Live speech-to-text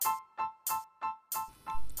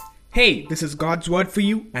Hey, this is God's Word for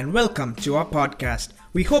you, and welcome to our podcast.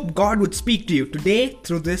 We hope God would speak to you today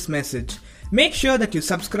through this message. Make sure that you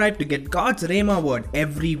subscribe to get God's Rhema word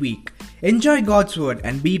every week. Enjoy God's Word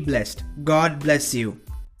and be blessed. God bless you.